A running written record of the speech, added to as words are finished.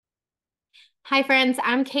Hi, friends.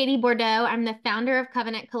 I'm Katie Bordeaux. I'm the founder of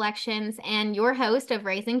Covenant Collections and your host of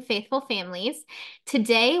Raising Faithful Families.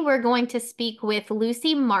 Today, we're going to speak with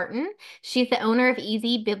Lucy Martin. She's the owner of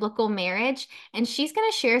Easy Biblical Marriage, and she's going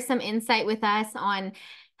to share some insight with us on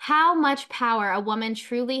how much power a woman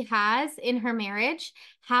truly has in her marriage,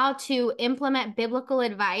 how to implement biblical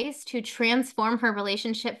advice to transform her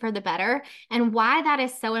relationship for the better, and why that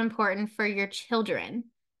is so important for your children.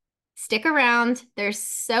 Stick around. There's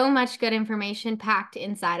so much good information packed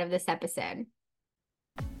inside of this episode.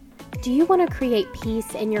 Do you want to create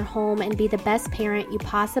peace in your home and be the best parent you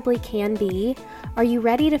possibly can be? Are you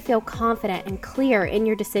ready to feel confident and clear in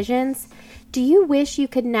your decisions? Do you wish you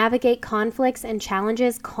could navigate conflicts and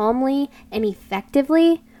challenges calmly and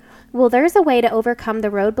effectively? Well, there's a way to overcome the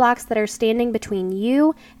roadblocks that are standing between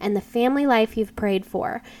you and the family life you've prayed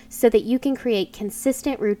for so that you can create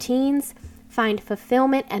consistent routines, find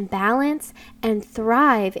fulfillment and balance, and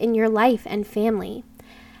thrive in your life and family.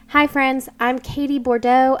 Hi, friends. I'm Katie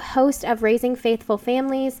Bordeaux, host of Raising Faithful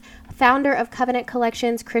Families, founder of Covenant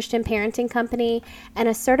Collections Christian Parenting Company, and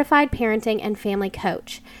a certified parenting and family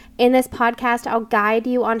coach. In this podcast, I'll guide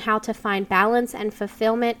you on how to find balance and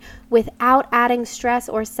fulfillment without adding stress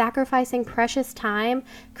or sacrificing precious time,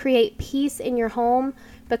 create peace in your home,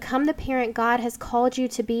 become the parent God has called you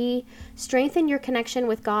to be, strengthen your connection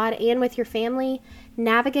with God and with your family,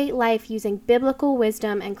 navigate life using biblical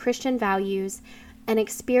wisdom and Christian values, and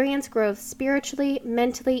experience growth spiritually,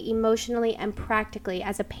 mentally, emotionally, and practically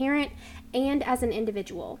as a parent and as an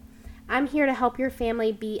individual. I'm here to help your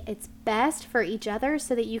family be its best for each other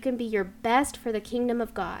so that you can be your best for the kingdom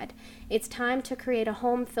of God. It's time to create a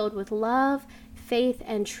home filled with love, faith,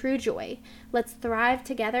 and true joy. Let's thrive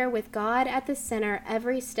together with God at the center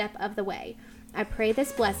every step of the way. I pray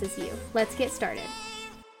this blesses you. Let's get started.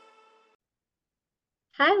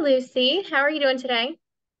 Hi, Lucy. How are you doing today?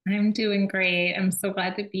 I'm doing great. I'm so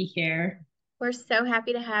glad to be here. We're so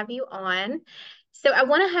happy to have you on. So, I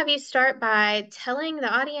want to have you start by telling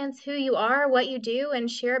the audience who you are, what you do, and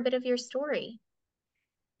share a bit of your story.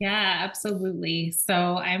 Yeah, absolutely.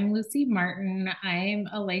 So I'm Lucy Martin. I'm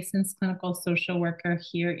a licensed clinical social worker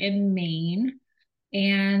here in Maine,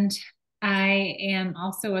 and I am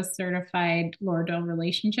also a certified Lordale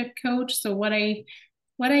relationship coach. So what I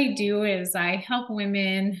do is I help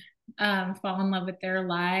women fall in love with their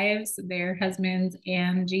lives, their husbands,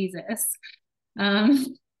 and Jesus. Um,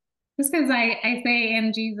 just because I say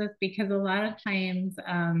and Jesus because a lot of times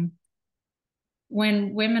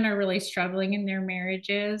when women are really struggling in their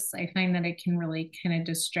marriages, I find that it can really kind of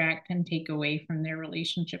distract and take away from their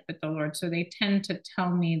relationship with the Lord. So they tend to tell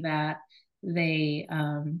me that they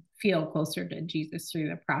feel closer to Jesus through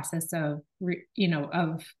the process of,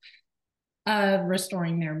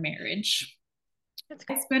 restoring their marriage.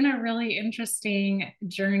 It's been a really interesting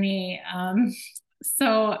journey.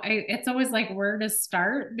 It's always like where to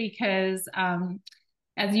start because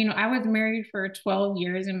as you know, I was married for 12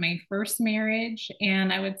 years in my first marriage.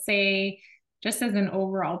 And I would say, just as an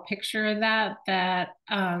overall picture of that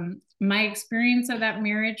my experience of that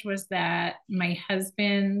marriage was that my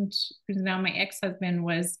husband, who's now my ex-husband,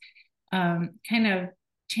 was kind of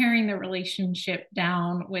tearing the relationship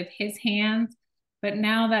down with his hands. But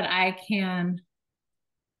now that I can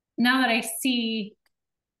see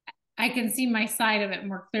my side of it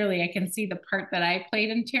more clearly. I can see the part that I played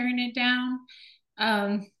in tearing it down.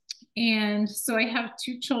 Um, and so I have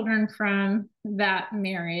two children from that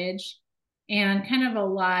marriage, and kind of a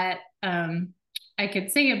lot I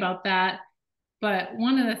could say about that. But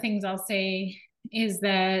one of the things I'll say is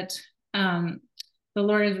that the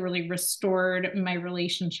Lord has really restored my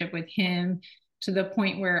relationship with Him to the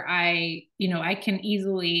point where I can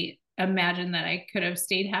easily imagine that I could have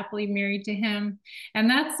stayed happily married to Him. And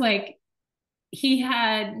that's like, he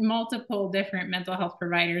had multiple different mental health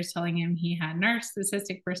providers telling him he had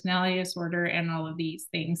narcissistic personality disorder and all of these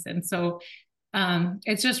things. And so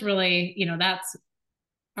it's just really, that's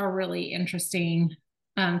a really interesting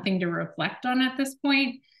thing to reflect on at this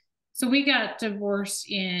point. So we got divorced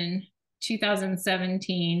in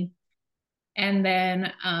 2017. And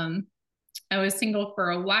then I was single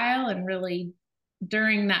for a while, and really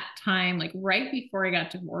during that time, like right before I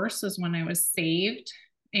got divorced, was when I was saved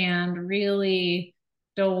and really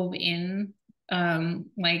dove in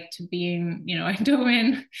like to being, I dove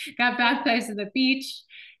in, got baptized at the beach,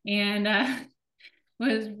 and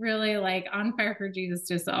was really like on fire for Jesus,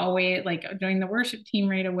 just always like joining the worship team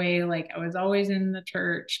right away. Like I was always in the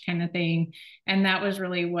church kind of thing. And that was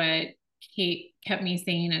really what Kate kept me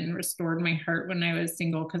sane and restored my heart when I was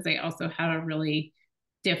single, because I also had a really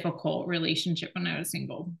difficult relationship when I was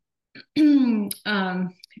single.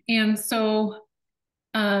 And so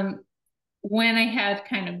um, when I had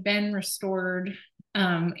kind of been restored,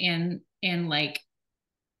 and like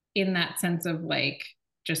in that sense of like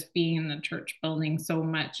just being in the church building so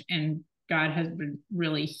much, and God has been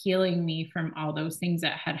really healing me from all those things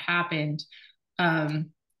that had happened.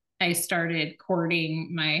 I started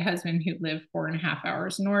courting my husband, who lived 4.5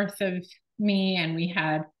 hours north of me. And we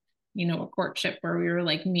had, a courtship where we were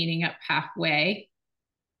like meeting up halfway.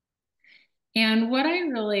 And what I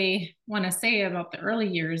really want to say about the early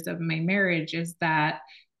years of my marriage is that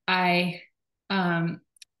I,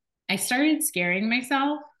 I started scaring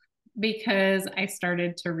myself, because I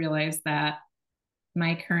started to realize that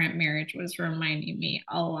my current marriage was reminding me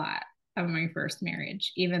a lot of my first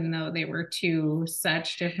marriage, even though they were two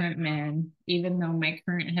such different men, even though my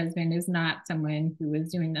current husband is not someone who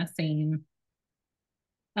is doing the same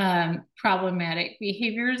problematic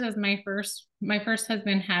behaviors as my first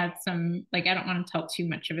husband had. Some, like, I don't want to tell too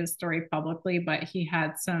much of his story publicly, but he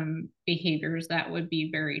had some behaviors that would be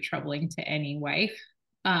very troubling to any wife.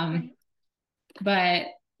 But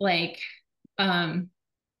like,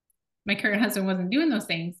 my current husband wasn't doing those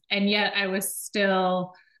things. And yet I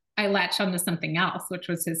latched onto something else, which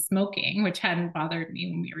was his smoking, which hadn't bothered me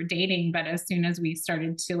when we were dating. But as soon as we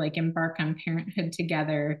started to like embark on parenthood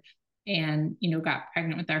together, and, got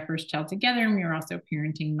pregnant with our first child together, and we were also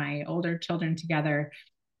parenting my older children together,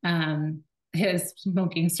 his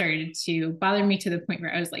smoking started to bother me to the point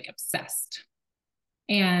where I was like obsessed.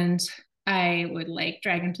 And I would like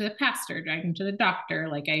drag him to the pastor, drag him to the doctor.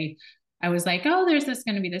 Like I was like, oh, there's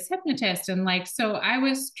going to be this hypnotist. And like, so I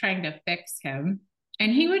was trying to fix him,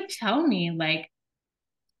 and he would tell me like,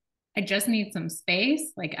 I just need some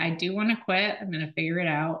space. Like, I do want to quit. I'm going to figure it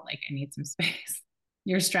out. Like, I need some space.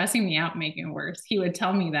 You're stressing me out, making it worse. He would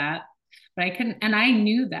tell me that, but I couldn't. And I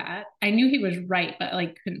knew that. I knew he was right, but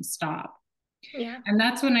like couldn't stop. Yeah. And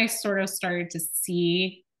that's when I sort of started to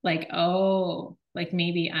see like, oh, like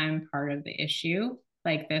maybe I'm part of the issue,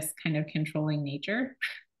 like this kind of controlling nature.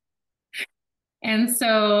 And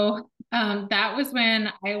so that was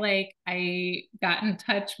when I got in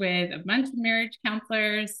touch with a bunch of marriage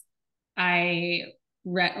counselors. I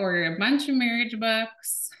ordered a bunch of marriage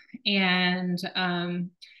books, and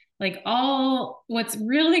like what's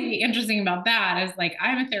really interesting about that is like,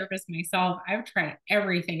 I'm a therapist myself. I've tried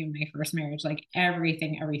everything in my first marriage, like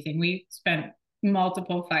everything. We spent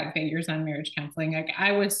multiple 5 figures on marriage counseling. Like,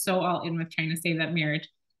 I was so all in with trying to save that marriage.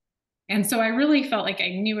 And so I really felt like I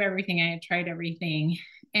knew everything. I had tried everything.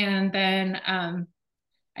 And then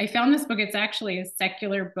I found this book. It's actually a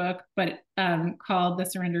secular book, but called The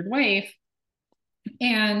Surrendered Wife.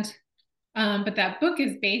 And but that book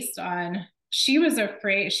is based on, she was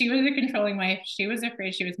afraid, she was a controlling wife. She was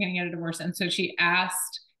afraid she was going to get a divorce. And so she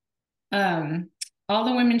asked all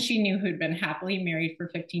the women she knew who'd been happily married for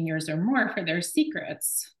 15 years or more for their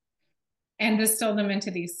secrets, and distill them into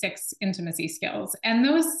these 6 intimacy skills. And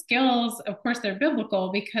those skills, of course, they're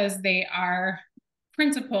biblical, because they are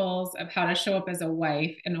principles of how to show up as a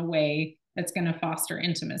wife in a way that's going to foster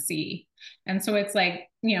intimacy. And so it's like,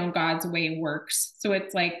 God's way works. So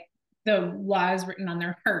it's like the laws written on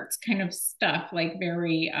their hearts kind of stuff, like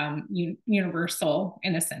very universal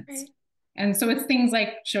in a sense. Right. And so it's things like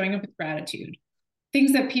showing up with gratitude,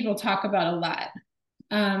 things that people talk about a lot.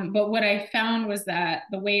 But what I found was that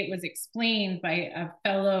the way it was explained by a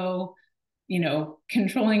fellow,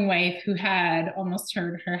 controlling wife who had almost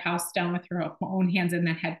turned her house down with her own hands, and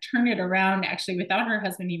then had turned it around actually without her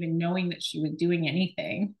husband even knowing that she was doing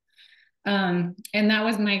anything. And that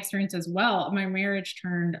was my experience as well. My marriage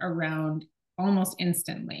turned around almost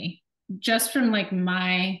instantly, just from like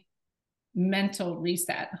my mental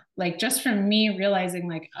reset, like just from me realizing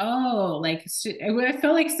like, oh, like I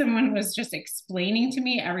felt like someone was just explaining to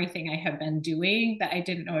me everything I have been doing that I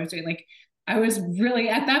didn't know I was doing. Like, I was really,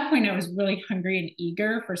 at that point, I was really hungry and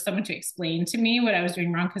eager for someone to explain to me what I was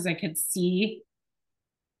doing wrong, because I could see,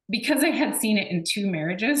 because I had seen it in 2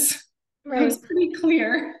 marriages. Right. It was pretty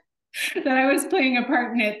clear that I was playing a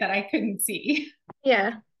part in it that I couldn't see.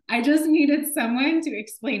 Yeah. I just needed someone to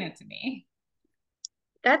explain it to me.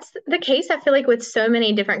 That's the case, I feel like, with so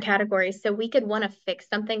many different categories. So we could want to fix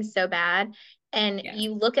something so bad, and yes,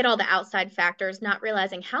 you look at all the outside factors, not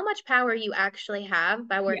realizing how much power you actually have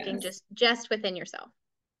by working just within yourself.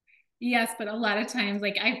 Yes, but a lot of times,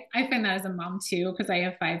 like I find that as a mom too, because I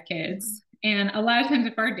have 5 kids. Mm-hmm. And a lot of times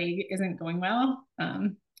if our day isn't going well,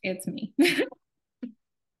 it's me.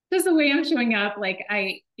 Just the way I'm showing up, like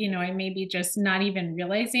I may be just not even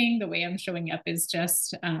realizing the way I'm showing up is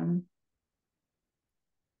just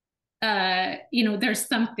there's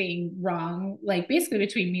something wrong, like basically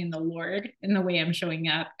between me and the Lord, in the way I'm showing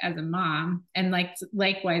up as a mom, and like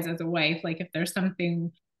likewise as a wife. Like if there's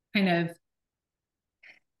something kind of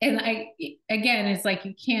and again, it's like,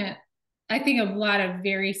 you can't, I think a lot of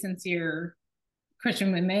very sincere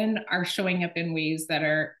Christian women are showing up in ways that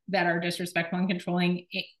are disrespectful and controlling,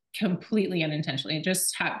 completely unintentionally,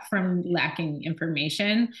 just from lacking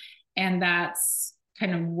information. And that's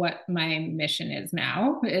kind of what my mission is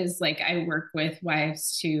now, is like, I work with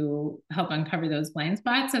wives to help uncover those blind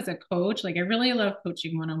spots as a coach. Like, I really love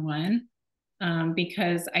coaching one-on-one,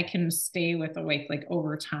 because I can stay with a wife like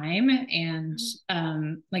over time. And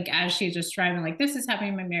like, as she's just driving, like, this is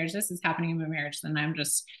happening in my marriage, this is happening in my marriage, then I'm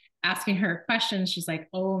just asking her questions. She's like,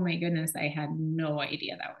 oh my goodness, I had no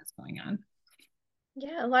idea that was going on.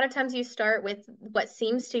 Yeah, a lot of times you start with what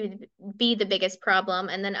seems to be the biggest problem,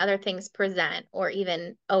 and then other things present, or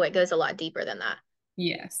even, oh, it goes a lot deeper than that.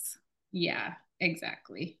 Yes. Yeah,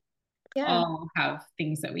 exactly. Yeah, All have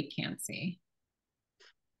things that we can't see.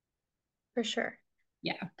 for sure.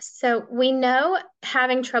 Yeah. So we know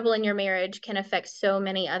having trouble in your marriage can affect so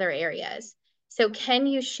many other areas. So can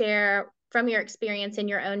you share from your experience in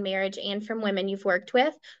your own marriage and from women you've worked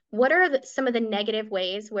with, what are some of the negative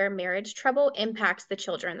ways where marriage trouble impacts the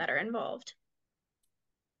children that are involved?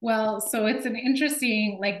 Well, so it's an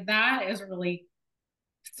interesting, like, that is really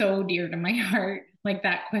so dear to my heart, like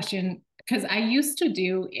that question, because I used to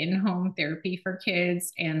do in-home therapy for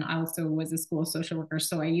kids, and I also was a school social worker.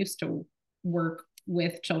 So I used to work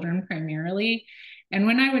with children primarily. And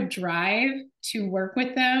when I would drive to work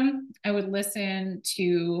with them, I would listen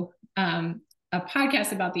to a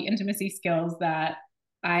podcast about the intimacy skills that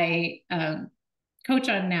I coach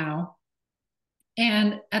on now.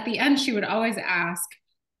 And at the end, she would always ask,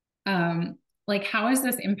 like, how has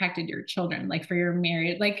this impacted your children? Like, for your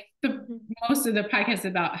marriage, like, most of the podcast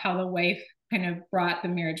about how the wife kind of brought the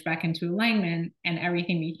marriage back into alignment and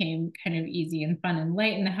everything became kind of easy and fun and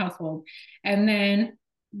light in the household. And then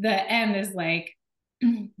the end is like,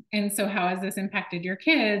 and so how has this impacted your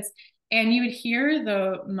kids? And you would hear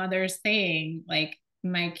the mothers saying, like,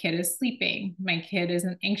 my kid is sleeping. My kid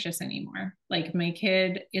isn't anxious anymore. Like, my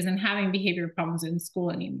kid isn't having behavior problems in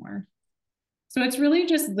school anymore. So it's really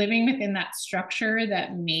just living within that structure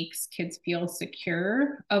that makes kids feel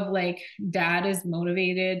secure, of like, dad is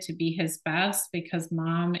motivated to be his best because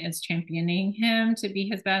mom is championing him to be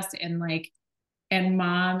his best. And like, and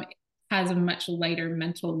mom has a much lighter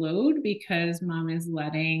mental load because mom is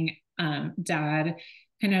letting dad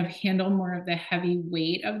kind of handle more of the heavy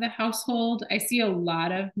weight of the household. I see a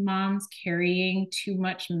lot of moms carrying too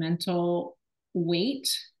much mental weight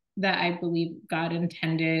that I believe God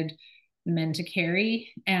intended men to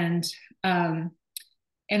carry. And so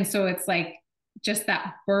it's like, just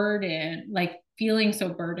that burden, like feeling so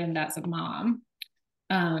burdened as a mom.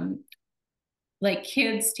 Like,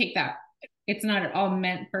 kids take that, it's not at all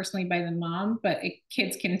meant personally by the mom, but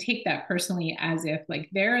kids can take that personally as if like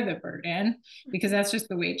they're the burden, because that's just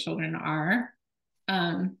the way children are.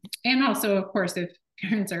 And also, of course, if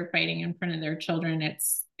parents are fighting in front of their children,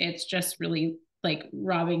 it's just really like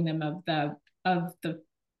robbing them of the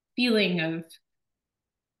feeling of,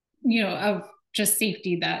 of just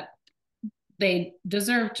safety that they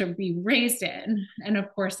deserve to be raised in. And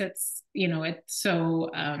of course, it's so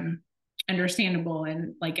understandable.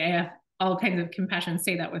 And like, I have all kinds of compassion,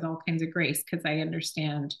 say that with all kinds of grace, because I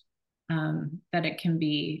understand that it can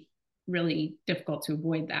be really difficult to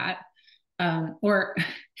avoid that. Or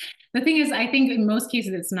the thing is, I think in most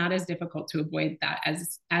cases, it's not as difficult to avoid that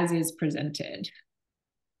as is presented.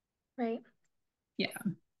 Right. Yeah.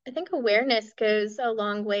 I think awareness goes a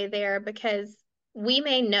long way there, because we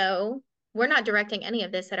may know we're not directing any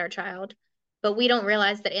of this at our child, but we don't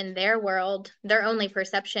realize that in their world, their only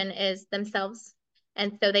perception is themselves.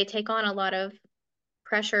 And so they take on a lot of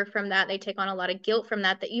pressure from that. They take on a lot of guilt from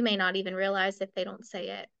that you may not even realize if they don't say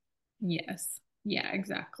it. Yes. Yeah,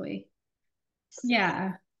 exactly.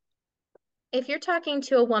 Yeah. If you're talking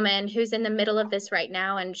to a woman who's in the middle of this right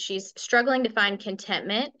now and she's struggling to find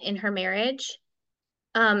contentment in her marriage,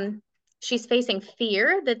 she's facing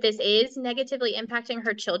fear that this is negatively impacting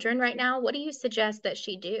her children right now, what do you suggest that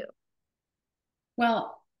she do?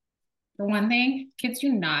 Well, for one thing, kids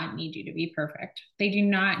do not need you to be perfect. They do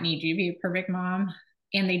not need you to be a perfect mom,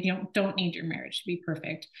 and they don't need your marriage to be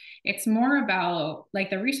perfect. It's more about, like,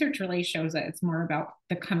 the research really shows that it's more about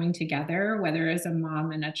the coming together, whether as a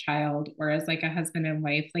mom and a child or as like a husband and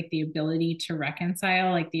wife, like the ability to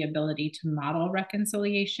reconcile, like the ability to model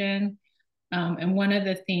reconciliation. And one of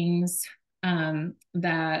the things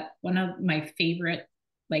that one of my favorite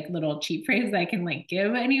like little cheap phrase that I can like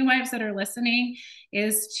give any wives that are listening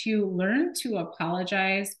is to learn to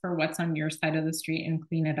apologize for what's on your side of the street and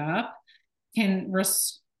clean it up, can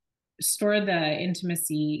restore the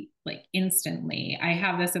intimacy like instantly. I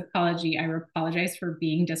have this apology. I apologize for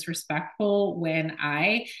being disrespectful when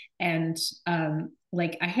and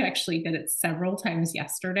like I actually did it several times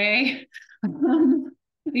yesterday. What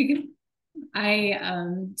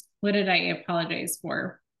did I apologize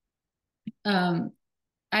for? I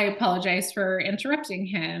apologize for interrupting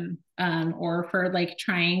him, or for like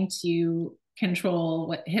trying to control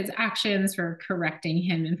what his actions, for correcting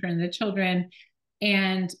him in front of the children.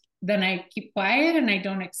 And then I keep quiet and I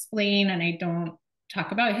don't explain and I don't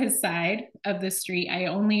talk about his side of the street. I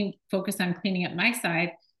only focus on cleaning up my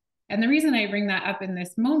side. And the reason I bring that up in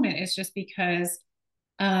this moment is just because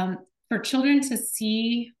for children to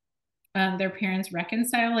see their parents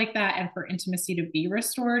reconcile like that, and for intimacy to be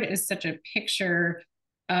restored, is such a picture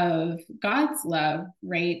of God's love,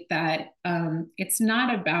 right? That it's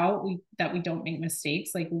not about that we don't make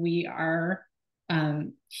mistakes. Like, we are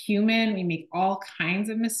human, we make all kinds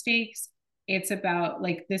of mistakes. It's about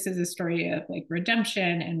like, this is a story of like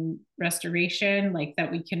redemption and restoration, like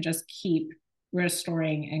that we can just keep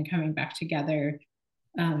restoring and coming back together.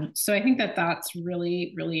 So I think that that's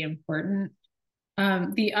really, really important.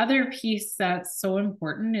 The other piece that's so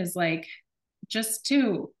important is like, just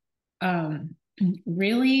to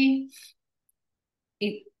really,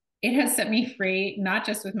 it has set me free, not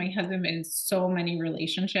just with my husband, but in so many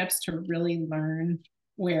relationships, to really learn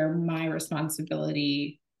where my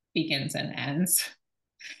responsibility begins and ends.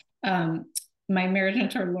 My marriage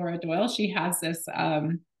mentor, Laura Doyle, she has this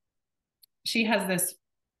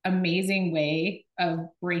amazing way of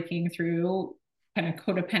breaking through kind of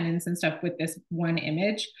codependence and stuff with this one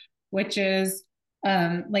image, which is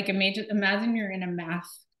like, imagine you're in a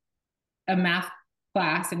math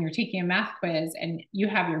class and you're taking a math quiz and you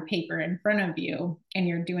have your paper in front of you and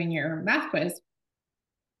you're doing your math quiz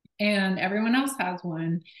and everyone else has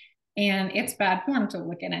one, and it's bad form to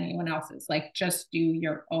look at anyone else's. Like, just do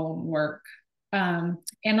your own work. And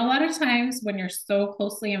a lot of times when you're so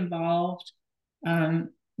closely involved,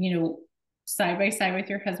 side by side with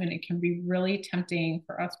your husband, it can be really tempting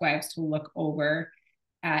for us wives to look over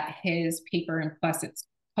at his paper. And plus, it's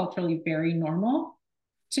culturally very normal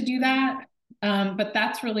to do that. But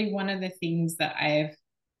that's really one of the things that I've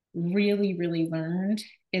really, really learned,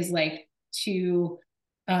 is like to,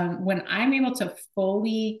 when I'm able to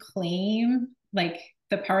fully claim like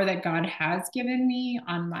the power that God has given me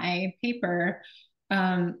on my paper,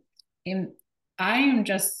 I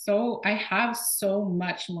have so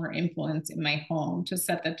much more influence in my home, to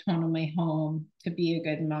set the tone of my home, to be a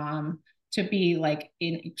good mom, to be like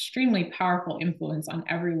an extremely powerful influence on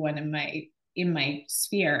everyone in my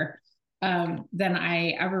sphere, than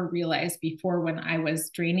I ever realized before, when I was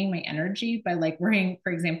draining my energy by like worrying,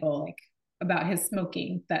 for example, like about his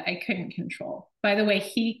smoking that I couldn't control. By the way,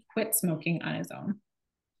 he quit smoking on his own.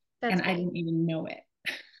 That's and great. I didn't even know it.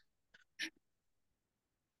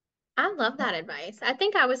 I love that advice. I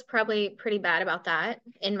think I was probably pretty bad about that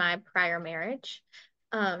in my prior marriage.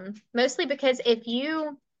 Mostly because if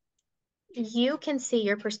you can see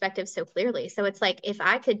your perspective so clearly. So it's like, if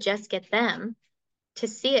I could just get them to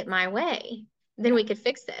see it my way, then we could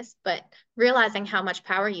fix this. But realizing how much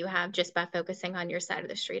power you have just by focusing on your side of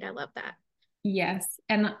the street. I love that. Yes.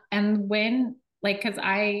 And when, like, cause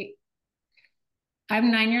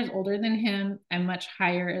I'm 9 years older than him. I'm much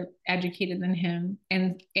higher educated than him.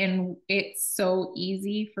 And it's so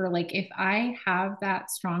easy for like, if I have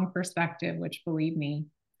that strong perspective, which, believe me,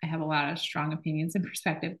 I have a lot of strong opinions and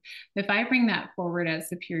perspective. If I bring that forward as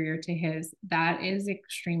superior to his, that is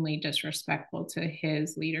extremely disrespectful to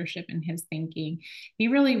his leadership and his thinking. He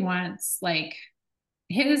really wants like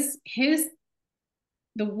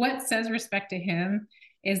what says respect to him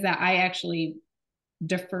is that I actually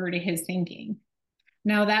defer to his thinking.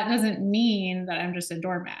 Now, that doesn't mean that I'm just a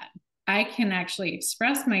doormat. I can actually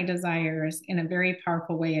express my desires in a very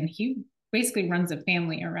powerful way. And he basically runs a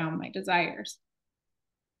family around my desires.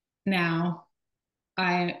 Now,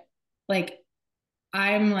 I'm like,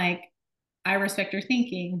 I respect your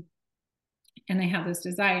thinking and I have this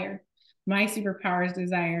desire. My superpower is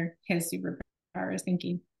desire, his superpower is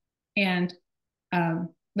thinking. And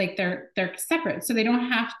like they're separate. So they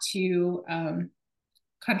don't have to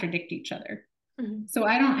contradict each other. Mm-hmm. So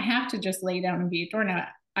I don't have to just lay down and be a doormat.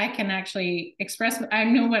 I can actually express, I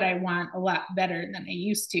know what I want a lot better than I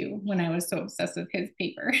used to when I was so obsessed with his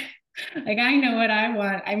paper. Like, I know what I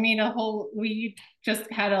want. I made we just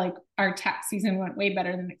had our tax season went way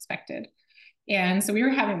better than expected. And so we were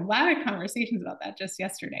having a lot of conversations about that just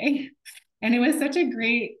yesterday. And it was such a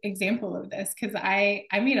great example of this, because I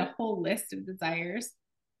made a whole list of desires.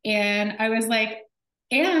 And I was like,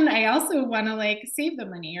 and I also want to like save the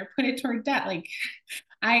money or put it toward debt. Like,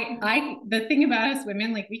 The thing about us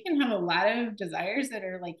women, like we can have a lot of desires that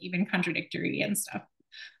are like even contradictory and stuff.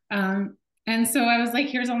 And so I was like,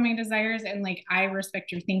 here's all my desires. And like, I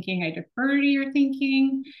respect your thinking. I defer to your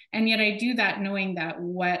thinking. And yet I do that knowing that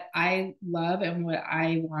what I love and what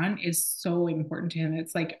I want is so important to him.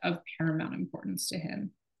 It's like of paramount importance to him.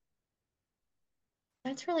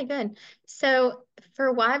 That's really good. So,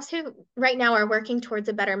 for wives who right now are working towards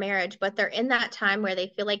a better marriage, but they're in that time where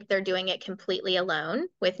they feel like they're doing it completely alone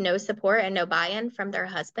with no support and no buy-in from their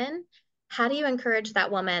husband, how do you encourage that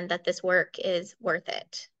woman that this work is worth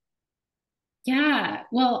it? Yeah.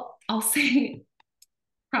 Well, I'll say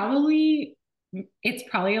probably it's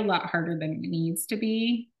probably a lot harder than it needs to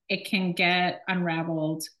be. It can get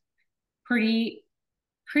unraveled pretty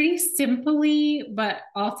simply, but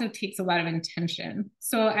also takes a lot of intention.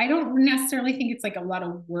 So I don't necessarily think it's like a lot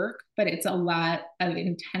of work, but it's a lot of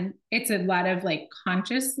intent. It's a lot of like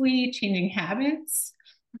consciously changing habits.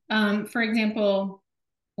 For example,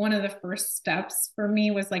 one of the first steps for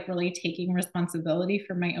me was like really taking responsibility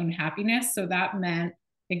for my own happiness. So that meant,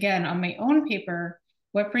 again, on my own paper,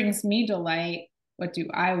 what brings me delight? What do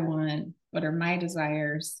I want? What are my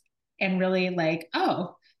desires? And really like,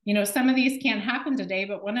 oh, some of these can't happen today,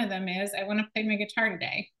 but one of them is I want to play my guitar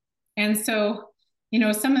today. And so,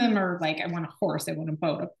 some of them are like, I want a horse, I want a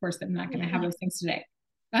boat. Of course, I'm not going to have those things today.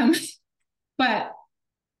 But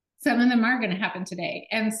some of them are going to happen today.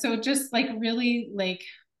 And so just like really like,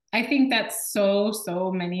 I think that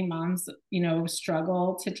so many moms,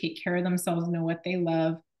 struggle to take care of themselves, know what they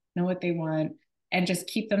love, know what they want, and just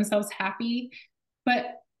keep themselves happy.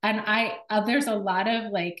 There's a lot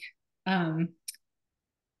of like,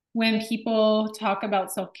 when people talk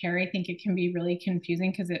about self-care, I think it can be really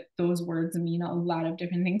confusing because those words mean a lot of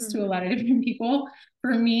different things to a lot of different people.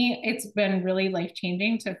 For me, it's been really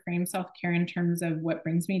life-changing to frame self-care in terms of what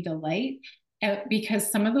brings me delight,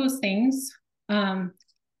 because some of those things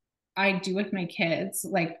I do with my kids,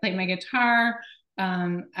 like play my guitar.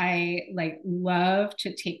 I like love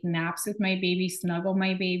to take naps with my baby, snuggle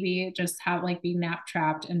my baby, just have like be nap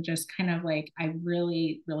trapped and just kind of like, I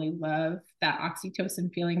really, really love that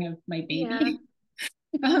oxytocin feeling of my baby.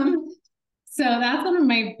 Yeah. So that's one of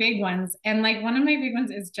my big ones. And like one of my big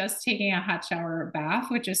ones is just taking a hot shower or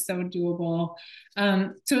bath, which is so doable.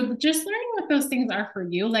 So just learning what those things are for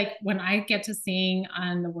you. Like when I get to sing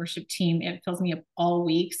on the worship team, it fills me up all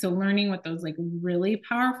week. So learning what those like really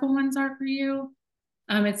powerful ones are for you.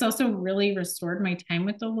 It's also really restored my time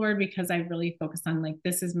with the Lord because I really focus on like,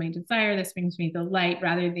 this is my desire. This brings me delight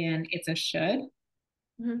rather than it's a should.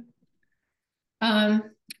 Mm-hmm.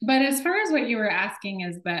 But as far as what you were asking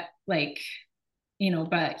is that like,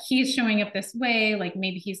 but he's showing up this way, like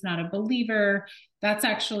maybe he's not a believer. That's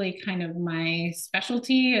actually kind of my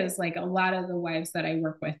specialty is like a lot of the wives that I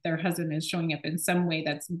work with, their husband is showing up in some way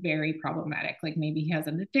that's very problematic. Like maybe he has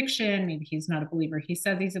an addiction, maybe he's not a believer. He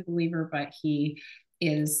says he's a believer, but he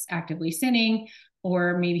is actively sinning,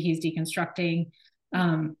 or maybe he's deconstructing.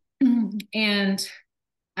 And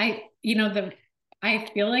I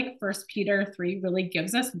feel like First Peter 3 really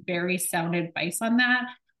gives us very sound advice on that.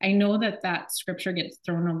 I know that scripture gets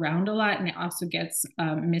thrown around a lot and it also gets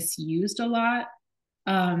misused a lot.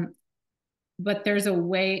 But there's a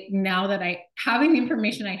way now that having the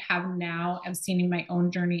information I have now, I've seen in my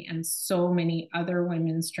own journey and so many other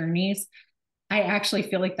women's journeys, I actually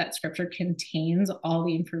feel like that scripture contains all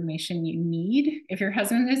the information you need. If your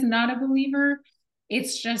husband is not a believer,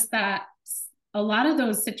 it's just that a lot of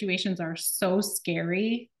those situations are so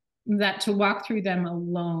scary that to walk through them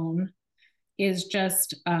alone is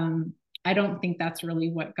just, I don't think that's really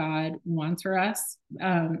what God wants for us.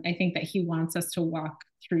 I think that he wants us to walk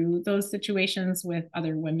through those situations with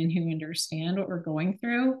other women who understand what we're going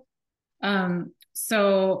through.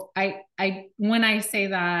 So when I say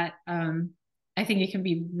that, I think it can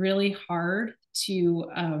be really hard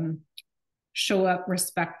to show up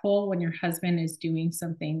respectful when your husband is doing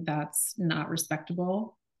something that's not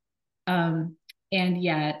respectable. And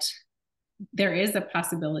yet there is a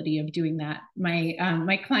possibility of doing that.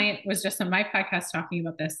 My client was just on my podcast talking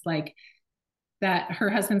about this, like that her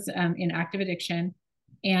husband's in active addiction,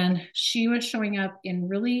 and she was showing up in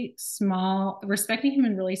really small, respecting him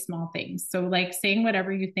in really small things. So like saying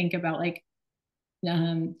whatever you think about, like,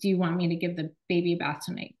 do you want me to give the baby a bath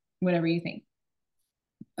tonight? Whatever you think.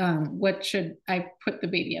 What should I put the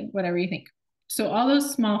baby in? Whatever you think. So all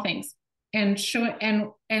those small things, and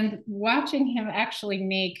watching him actually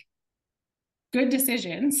make good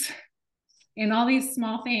decisions in all these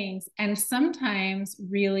small things, and sometimes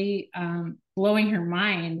really blowing her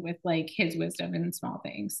mind with like his wisdom in small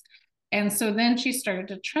things. And so then she started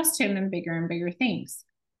to trust him in bigger and bigger things.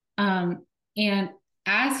 And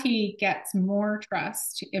as he gets more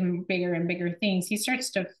trust in bigger and bigger things, he starts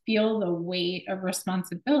to feel the weight of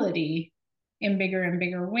responsibility in bigger and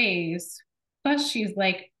bigger ways. Plus, she's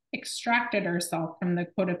like extracted herself from the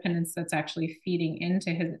codependence that's actually feeding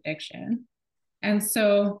into his addiction. And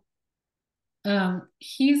so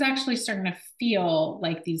he's actually starting to feel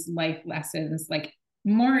like these life lessons, like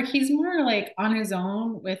he's more like on his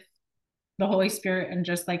own with the Holy Spirit and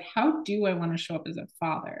just like, how do I want to show up as a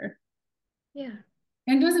father? Yeah.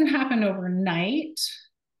 And it doesn't happen overnight.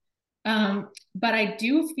 But I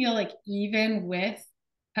do feel like even with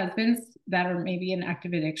husbands that are maybe in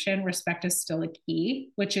active addiction, respect is still a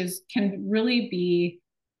key, which can really be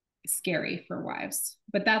scary for wives.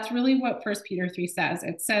 But that's really what First Peter 3 says.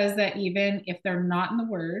 It says that even if they're not in the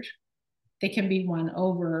word, they can be won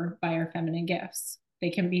over by our feminine gifts. They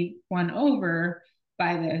can be won over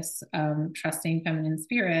by this trusting feminine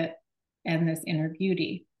spirit and this inner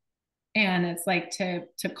beauty. And it's like to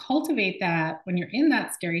cultivate that when you're in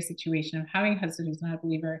that scary situation of having a husband who's not a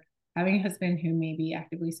believer, having a husband who may be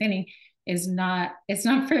actively sinning it's not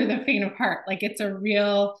for the faint of heart. Like it's a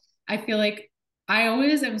real, I feel like I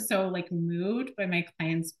always am so like moved by my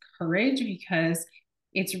clients' courage because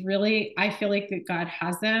it's really, I feel like that God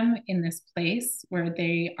has them in this place where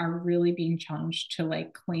they are really being challenged to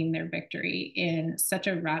like claim their victory in such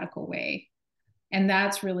a radical way. And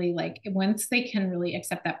that's really like once they can really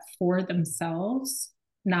accept that for themselves,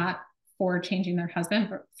 not for changing their husband,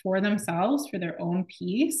 but for themselves, for their own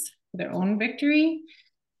peace, for their own victory,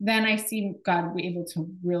 then I see God be able to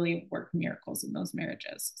really work miracles in those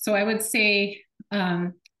marriages. So I would say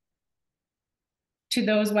to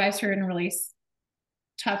those wives who are in a really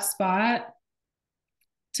tough spot,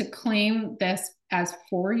 to claim this as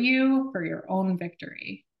for you, for your own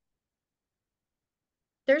victory.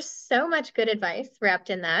 There's so much good advice wrapped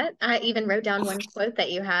in that. I even wrote down one quote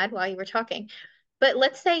that you had while you were talking. But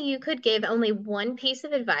let's say you could give only one piece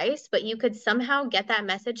of advice, but you could somehow get that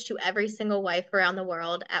message to every single wife around the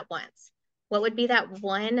world at once. What would be that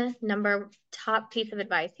one top piece of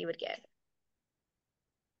advice you would give?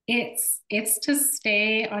 It's to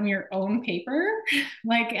stay on your own paper,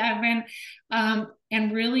 like Evan,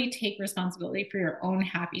 and really take responsibility for your own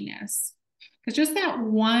happiness. Because just that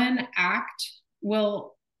one act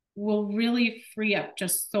will really free up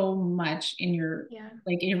just so much in your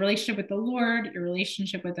like in your relationship with the Lord, your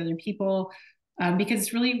relationship with other people, because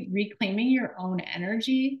it's really reclaiming your own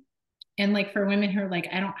energy. And like for women who are like,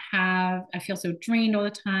 I feel so drained all the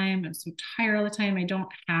time. I'm so tired all the time. I don't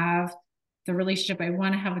have the relationship I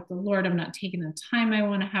want to have with the Lord. I'm not taking the time I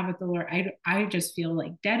want to have with the Lord. I just feel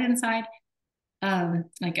like dead inside.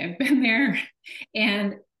 Like I've been there,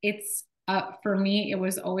 and it's for me, it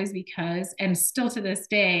was always because, and still to this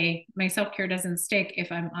day, my self-care doesn't stick if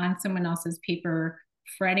I'm on someone else's paper,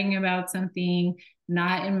 fretting about something,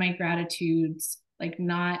 not in my gratitudes, like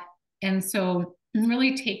not. And so I'm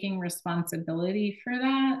really taking responsibility for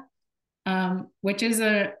that, which is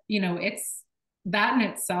it's that in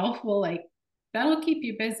itself will like, that'll keep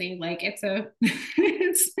you busy. Like it's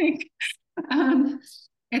like,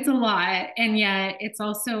 it's a lot. And yet it's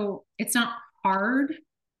not hard.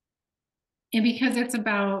 And because it's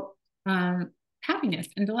about happiness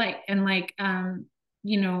and delight. And like,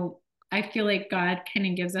 I feel like God kind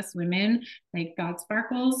of gives us women like God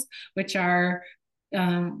sparkles, which are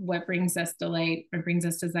what brings us delight or brings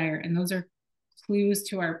us desire. And those are clues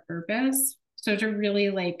to our purpose. So to really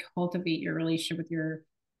like cultivate your relationship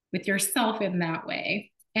with yourself in that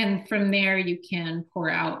way. And from there, you can pour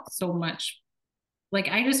out so much. Like,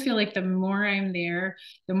 I just feel like the more I'm there,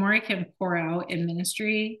 the more I can pour out in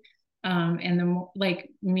ministry. And the more like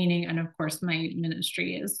meaning, and of course my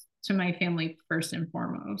ministry is to my family first and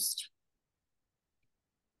foremost.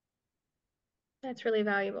 That's really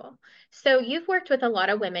valuable. So you've worked with a lot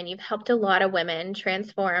of women, you've helped a lot of women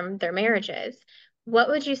transform their marriages. What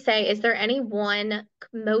would you say, is there any one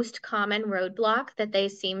most common roadblock that they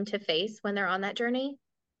seem to face when they're on that journey?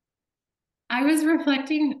 I was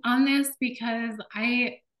reflecting on this because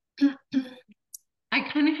I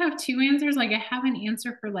kind of have two answers. Like I have an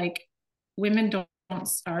answer for like women don't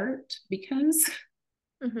start because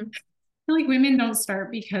I feel like women don't start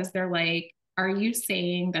because they're like, are you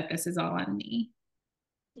saying that this is all on me?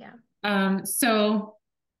 Yeah. So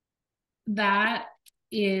that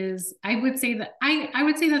is, I would say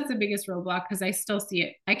that's the biggest roadblock because I still see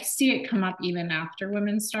it. I see it come up even after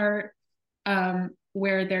women start,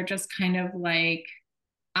 where they're just kind of like,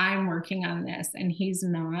 I'm working on this and he's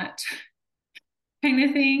not kind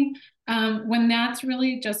of thing. When that's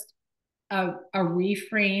really just a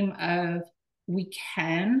reframe of we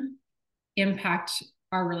can impact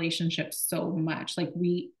our relationship so much. Like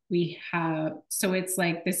we so it's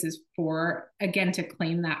like, this is for, again, to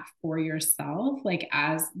claim that for yourself, like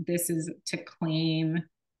as this is to claim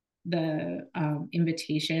the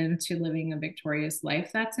invitation to living a victorious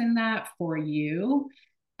life that's in that for you,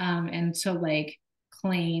 and to like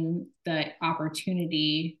claim the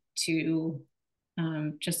opportunity to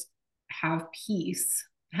just have peace,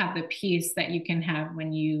 have the peace that you can have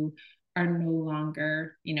when you are no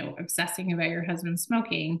longer, obsessing about your husband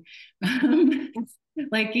smoking.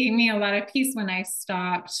 Like gave me a lot of peace when I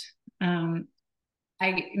stopped. I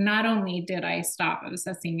not only did I stop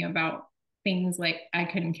obsessing about things like I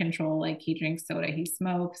couldn't control, like he drinks soda, he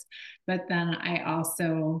smokes, but then I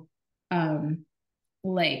also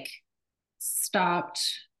like stopped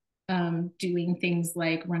doing things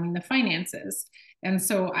like running the finances. And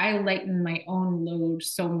so I lightened my own load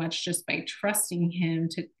so much just by trusting him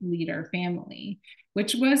to lead our family,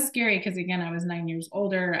 which was scary because, again, I was 9 years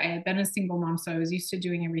older. I had been a single mom, so I was used to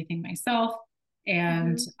doing everything myself.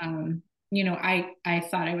 And, I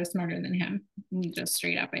thought I was smarter than him. Just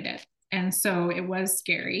straight up, I did. And so it was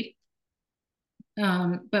scary.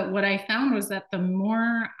 But what I found was that the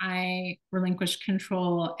more I relinquished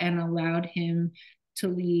control and allowed him to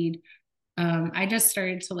lead, I just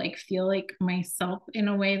started to like feel like myself in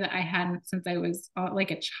a way that I hadn't since I was like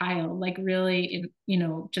a child, like really,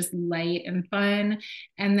 just light and fun.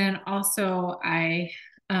 And then also I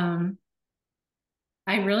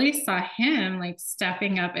really saw him like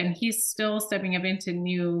stepping up, and he's still stepping up into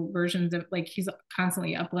new versions of, like, he's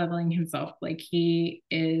constantly up leveling himself. Like he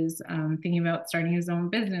is thinking about starting his own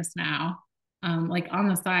business now, like on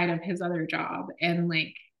the side of his other job, and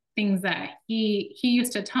like things that he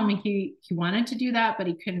used to tell me he wanted to do that, but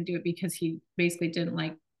he couldn't do it because he basically didn't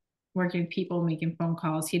like working with people, making phone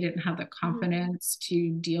calls. He didn't have the confidence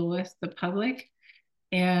to deal with the public.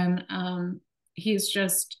 And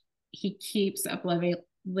he keeps up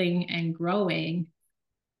leveling and growing.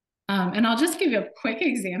 And I'll just give you a quick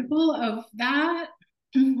example of that,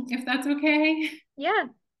 if that's okay. Yeah.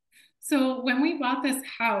 So when we bought this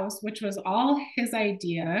house, which was all his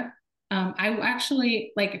idea, I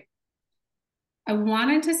actually I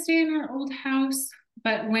wanted to stay in our old house,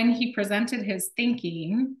 but when he presented his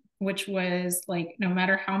thinking, which was like, no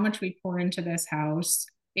matter how much we pour into this house,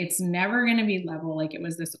 it's never going to be level. Like it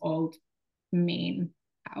was this old main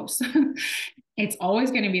house. It's always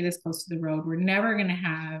going to be this close to the road. We're never going to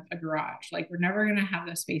have a garage. Like we're never going to have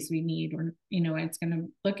the space we need. Or, it's going to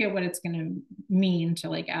look at what it's going to mean to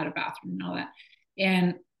like add a bathroom and all that.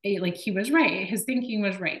 And he was right. His thinking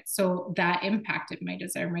was right. So that impacted my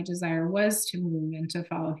desire. My desire was to move and to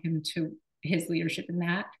follow him to his leadership in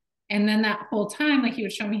that. And then that whole time, like he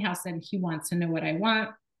would show me house and he wants to know what I want.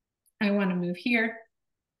 I want to move here.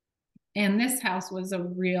 And this house was a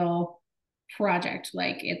real project.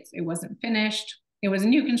 Like it wasn't finished. It was a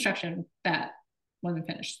new construction that wasn't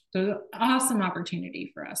finished. So it was an awesome opportunity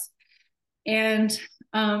for us. And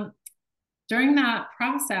during that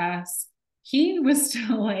process, he was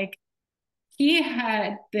still like, he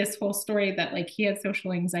had this whole story that like he had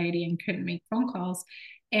social anxiety and couldn't make phone calls.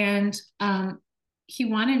 And he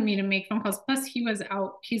wanted me to make phone calls. Plus he was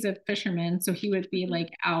out, he's a fisherman. So he would be like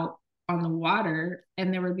out on the water,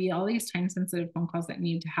 and there would be all these time sensitive phone calls that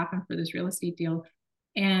needed to happen for this real estate deal.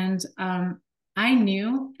 And I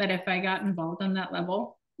knew that if I got involved on that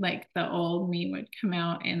level, like the old me would come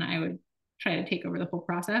out and I would try to take over the whole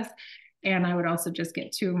process. And I would also just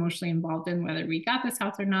get too emotionally involved in whether we got this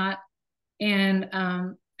house or not. And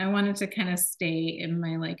I wanted to kind of stay in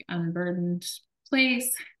my like unburdened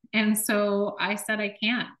place. And so I said, I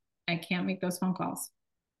can't make those phone calls.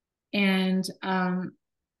 And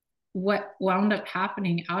what wound up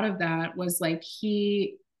happening out of that was like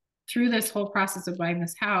through this whole process of buying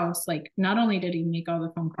this house, like not only did he make all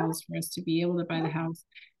the phone calls for us to be able to buy the house,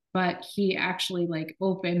 but he actually like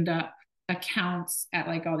opened up accounts at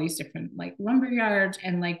like all these different like lumber yards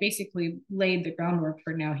and like basically laid the groundwork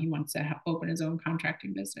for now he wants to open his own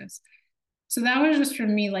contracting business. So that was just for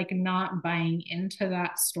me, like not buying into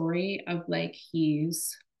that story of like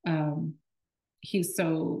he's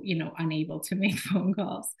so unable to make phone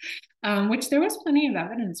calls, which there was plenty of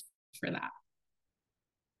evidence for that.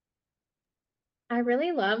 I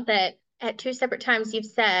really love that at two separate times you've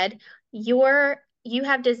said you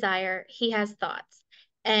have desire, he has thoughts,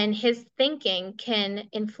 and his thinking can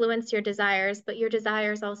influence your desires, but your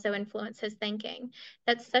desires also influence his thinking.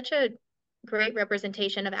 That's such a great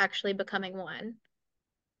representation of actually becoming one.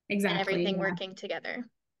 Exactly. And everything working together.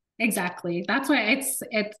 Exactly. That's why it's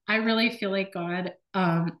I really feel like God,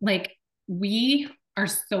 like we are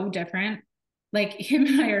so different. Like him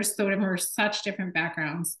and I are so different. We're such different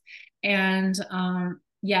backgrounds. And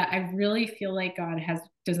yeah, I really feel like God has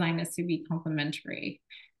designed us to be complementary.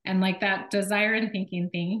 And like that desire and thinking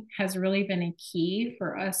thing has really been a key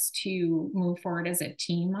for us to move forward as a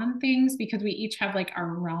team on things, because we each have like our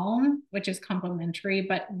realm, which is complementary,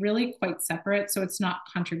 but really quite separate. So it's not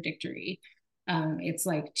contradictory. It's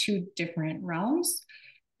like two different realms.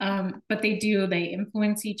 But they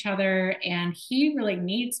influence each other. And he really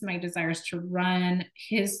needs my desires to run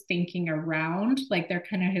his thinking around. Like they're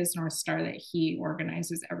kind of his North Star that he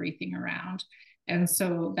organizes everything around. And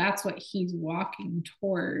so that's what he's walking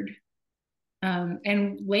toward.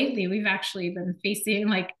 And lately we've actually been facing,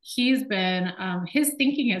 like he's been, his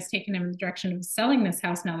thinking has taken him in the direction of selling this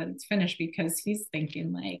house now that it's finished, because he's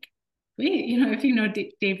thinking like, if you know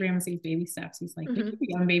Dave Ramsey's Baby Steps, he's like, we could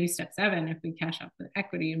be on baby step 7 if we cash out the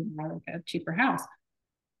equity and buy like a cheaper house.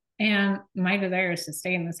 And my desire is to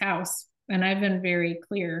stay in this house. And I've been very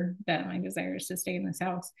clear that my desire is to stay in this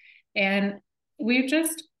house. And we've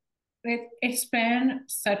just, it's been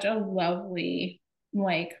such a lovely,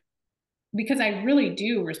 like, because I really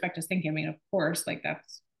do respect his thinking. I mean, of course, like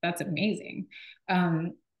that's amazing.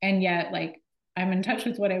 And yet like, I'm in touch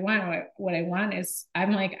with what I want. What I want is,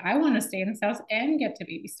 I'm like, I want to stay in this house and get to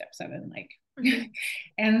baby step 7. Like,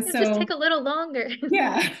 and It so just take a little longer.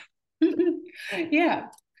 yeah. Yeah.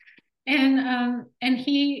 And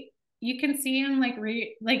he, you can see him like,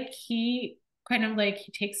 like he kind of like,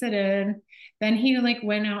 he takes it in, then he like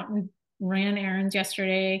went out and ran errands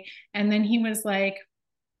yesterday. And then he was like,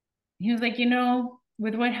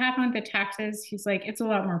 with what happened with the taxes, he's like, it's a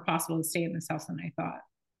lot more possible to stay in this house than I thought.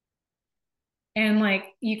 And like,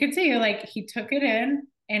 you could see like he took it in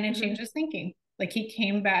and it changed his thinking. Like he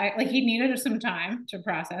came back, like he needed some time to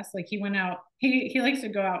process. Like he went out, he likes to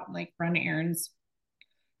go out and like run errands.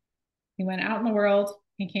 He went out in the world,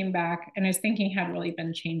 he came back, and his thinking had really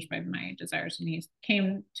been changed by my desires. And he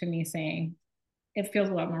came to me saying, it feels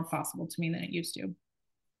a lot more possible to me than it used to.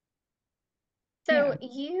 So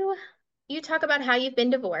Yeah. you talk about how you've been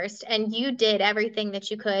divorced and you did everything that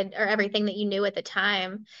you could or everything that you knew at the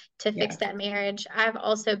time to fix Yeah. that marriage. I've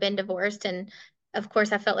also been divorced, and of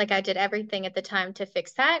course I felt like I did everything at the time to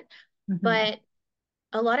fix that. Mm-hmm. But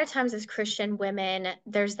a lot of times as Christian women,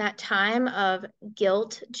 there's that time of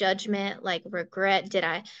guilt, judgment, like regret. Did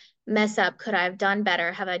I mess up? Could I have done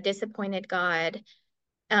better? Have I disappointed God?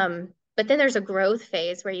 But then there's a growth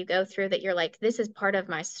phase where you go through that you're like, this is part of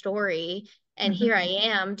my story. And here I Mm-hmm.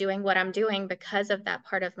 am doing what I'm doing because of that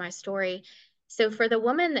part of my story. So for the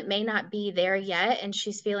woman that may not be there yet and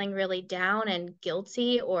she's feeling really down and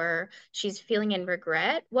guilty, or she's feeling in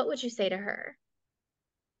regret, what would you say to her?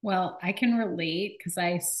 Well, I can relate because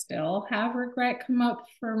I still have regret come up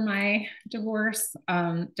for my divorce,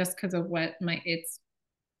 just because of what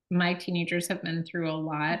my teenagers have been through a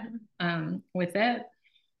lot Mhm. with it.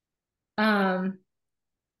 Um,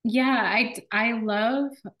 yeah, I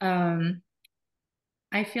love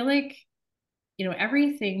I feel like,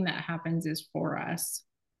 everything that happens is for us.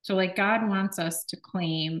 So like God wants us to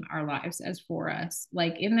claim our lives as for us.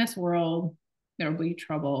 Like in this world, there will be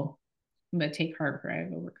trouble, but take heart, for I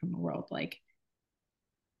have overcome the world. Like,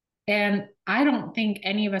 and I don't think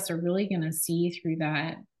any of us are really going to see through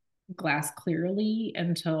that glass clearly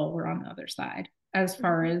until we're on the other side, as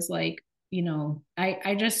far Mhm. as like,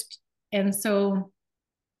 I just, and so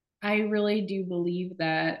I really do believe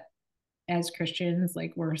that as Christians,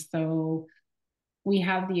 like we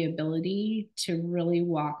have the ability to really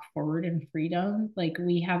walk forward in freedom. Like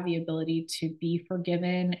we have the ability to be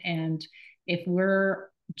forgiven. And if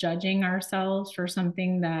we're judging ourselves for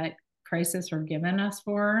something that Christ has forgiven us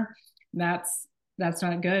for, that's that's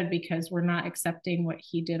not good, because we're not accepting what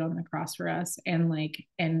he did on the cross for us, and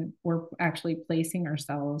we're actually placing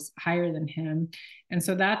ourselves higher than him. And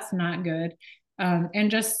so that's not good.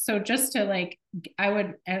 And just to like, I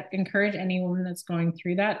would encourage any woman that's going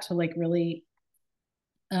through that to like really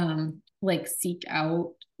like seek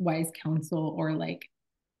out wise counsel, or like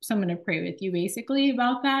someone to pray with you basically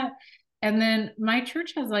about that. And then my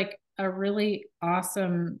church has like a really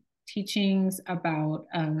awesome teachings about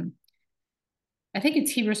I think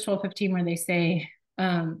it's Hebrews 12:15, where they say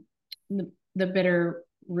the bitter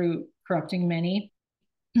root corrupting many.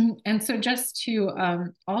 And so just to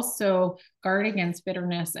also guard against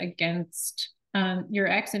bitterness against your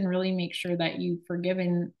ex, and really make sure that you've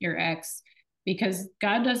forgiven your ex, because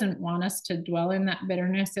God doesn't want us to dwell in that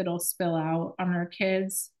bitterness. It'll spill out on our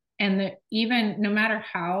kids. And that even no matter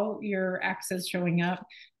how your ex is showing up,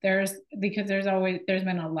 because there's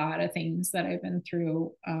been a lot of things that I've been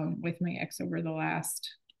through with my ex over the last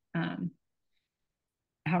um,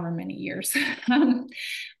 however many years.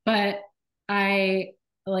 But I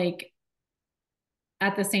like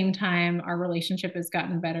at the same time, our relationship has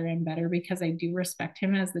gotten better and better because I do respect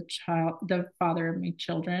him as the father of my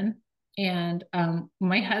children. And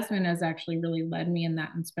my husband has actually really led me in that,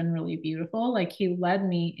 and it's been really beautiful. Like he led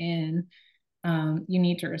me in, you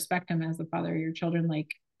need to respect him as the father of your children. Like,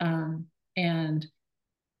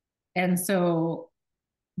 and so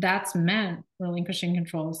that's meant relinquishing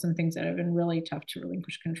control of some things that have been really tough to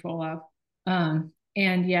relinquish control of.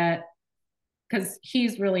 And yet, because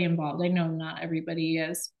he's really involved, I know not everybody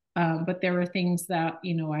is, but there were things that,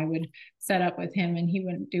 I would set up with him and he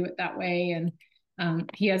wouldn't do it that way. And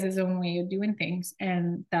he has his own way of doing things.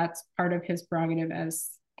 And that's part of his prerogative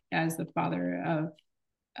as the father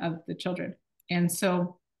of the children. And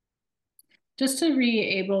so just to be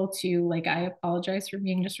able to, like, I apologize for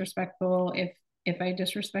being disrespectful if I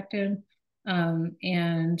disrespect him.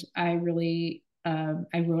 And I really,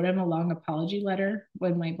 I wrote him a long apology letter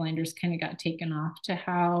when my blinders kind of got taken off to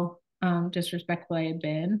how disrespectful I had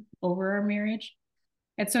been over our marriage.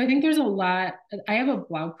 And so I think there's a lot, I have a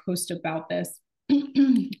blog post about this,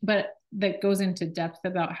 but that goes into depth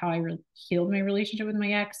about how I healed my relationship with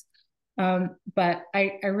my ex. But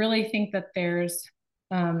I really think that there's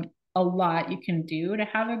a lot you can do to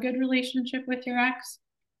have a good relationship with your ex.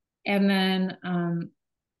 And then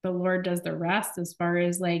the Lord does the rest, as far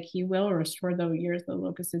as like he will restore the years the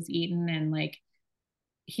locust has eaten, and like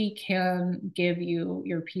he can give you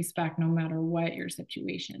your peace back no matter what your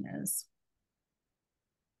situation is.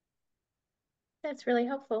 That's really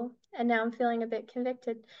helpful. And now I'm feeling a bit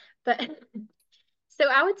convicted. But so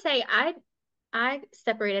I would say I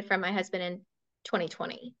separated from my husband in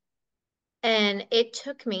 2020. And it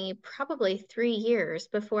took me probably 3 years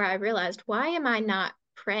before I realized, why am I not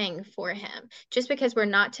praying for him? Just because we're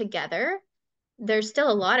not together, there's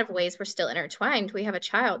still a lot of ways we're still intertwined. We have a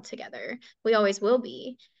child together. We always will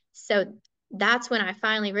be. So that's when I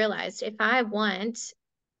finally realized, if I want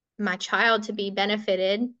my child to be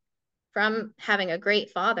benefited from having a great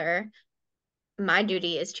father, my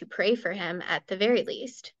duty is to pray for him at the very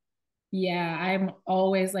least. Yeah, I'm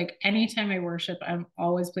always like, anytime I worship, I'm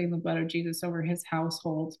always pleading the blood of Jesus over his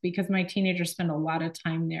household, because my teenagers spend a lot of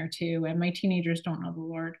time there too. And my teenagers don't know the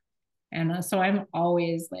Lord. And so I'm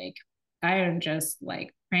always like, I am just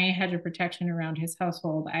like praying a hedge of protection around his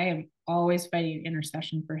household. I am always fighting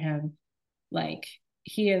intercession for him. Like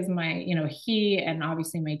he is my, he and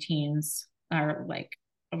obviously my teens are like,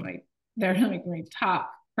 they're like my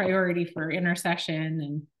top priority for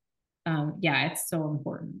intercession. And yeah, it's so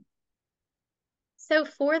important. So,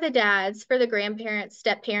 for the dads, for the grandparents,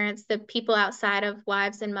 step parents, the people outside of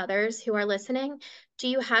wives and mothers who are listening, do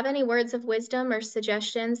you have any words of wisdom or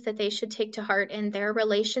suggestions that they should take to heart in their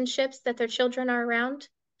relationships that their children are around?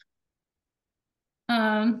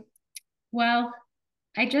 Well,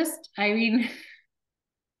 I mean,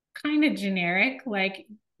 kind of generic, like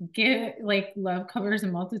love covers a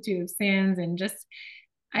multitude of sins. And just,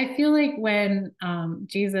 I feel like when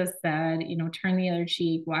Jesus said, turn the other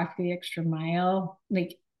cheek, walk the extra mile,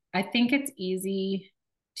 like I think it's easy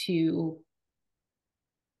to,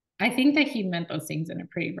 I think that he meant those things in a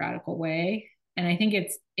pretty radical way. And I think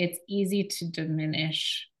it's easy to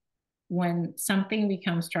diminish when something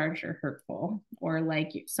becomes charged or hurtful, or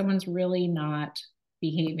like someone's really not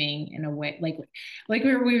behaving in a way like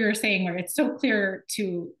we were saying, where it's so clear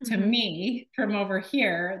to me from over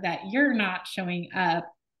here that you're not showing up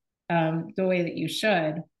the way that you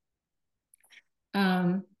should.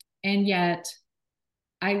 And yet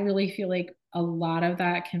I really feel like a lot of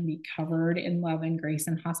that can be covered in love and grace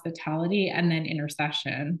and hospitality, and then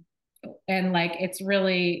intercession. And like, it's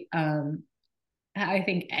really, I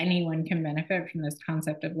think anyone can benefit from this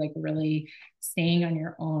concept of like really staying on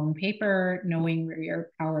your own paper, knowing where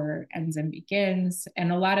your power ends and begins.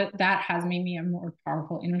 And a lot of that has made me a more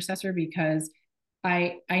powerful intercessor, because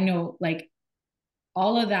I know like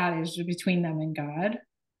all of that is between them and God.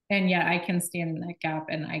 And yet I can stand in that gap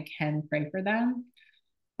and I can pray for them.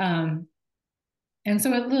 And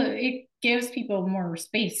so it gives people more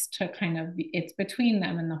space to kind of, it's between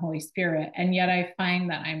them and the Holy Spirit. And yet I find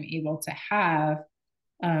that I'm able to have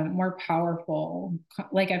more powerful,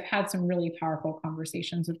 like I've had some really powerful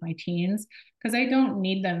conversations with my teens, because I don't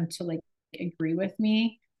need them to like agree with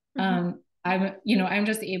me. I'm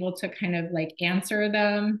just able to kind of like answer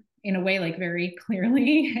them in a way like very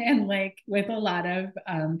clearly and like with a lot of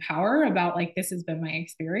power about like, this has been my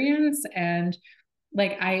experience, and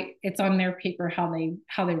like it's on their paper how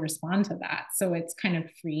they respond to that. So it's kind of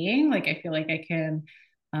freeing. Like I feel like I can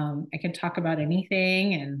talk about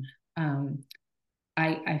anything, and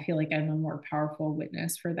I feel like I'm a more powerful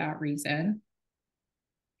witness for that reason.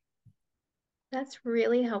 That's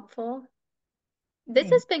really helpful. This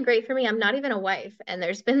has been great for me. I'm not even a wife, and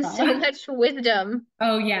there's been so much wisdom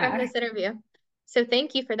from this interview. So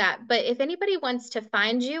thank you for that. But if anybody wants to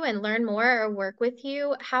find you and learn more or work with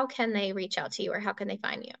you, how can they reach out to you, or how can they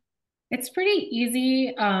find you? It's pretty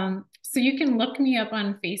easy. So you can look me up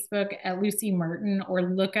on Facebook at Lucy Martin, or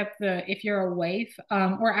look up if you're a wife,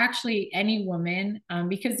 or actually any woman,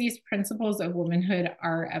 because these principles of womanhood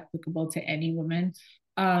are applicable to any woman.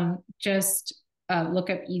 Just look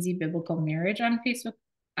up Easy Biblical Marriage on Facebook.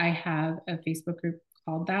 I have a Facebook group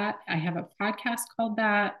called that. I have a podcast called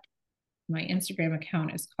that. My Instagram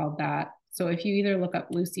account is called that. So if you either look up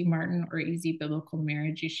Lucy Martin or Easy Biblical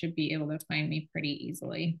Marriage, you should be able to find me pretty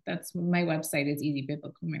easily. That's my website is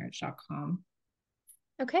easybiblicalmarriage.com.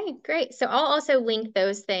 Okay, great. So I'll also link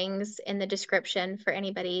those things in the description for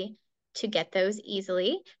anybody to get those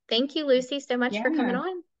easily. Thank you, Lucy, so much for coming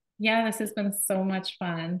on. Yeah, this has been so much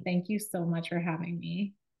fun. Thank you so much for having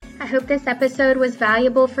me. I hope this episode was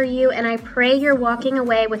valuable for you, and I pray you're walking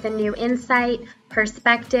away with a new insight,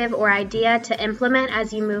 perspective, or idea to implement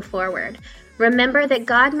as you move forward. Remember that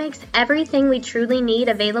God makes everything we truly need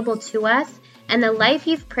available to us, and the life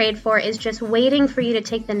you've prayed for is just waiting for you to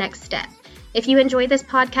take the next step. If you enjoyed this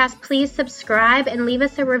podcast, please subscribe and leave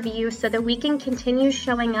us a review so that we can continue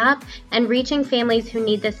showing up and reaching families who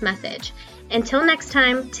need this message. Until next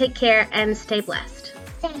time, take care and stay blessed.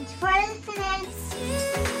 Thanks for listening.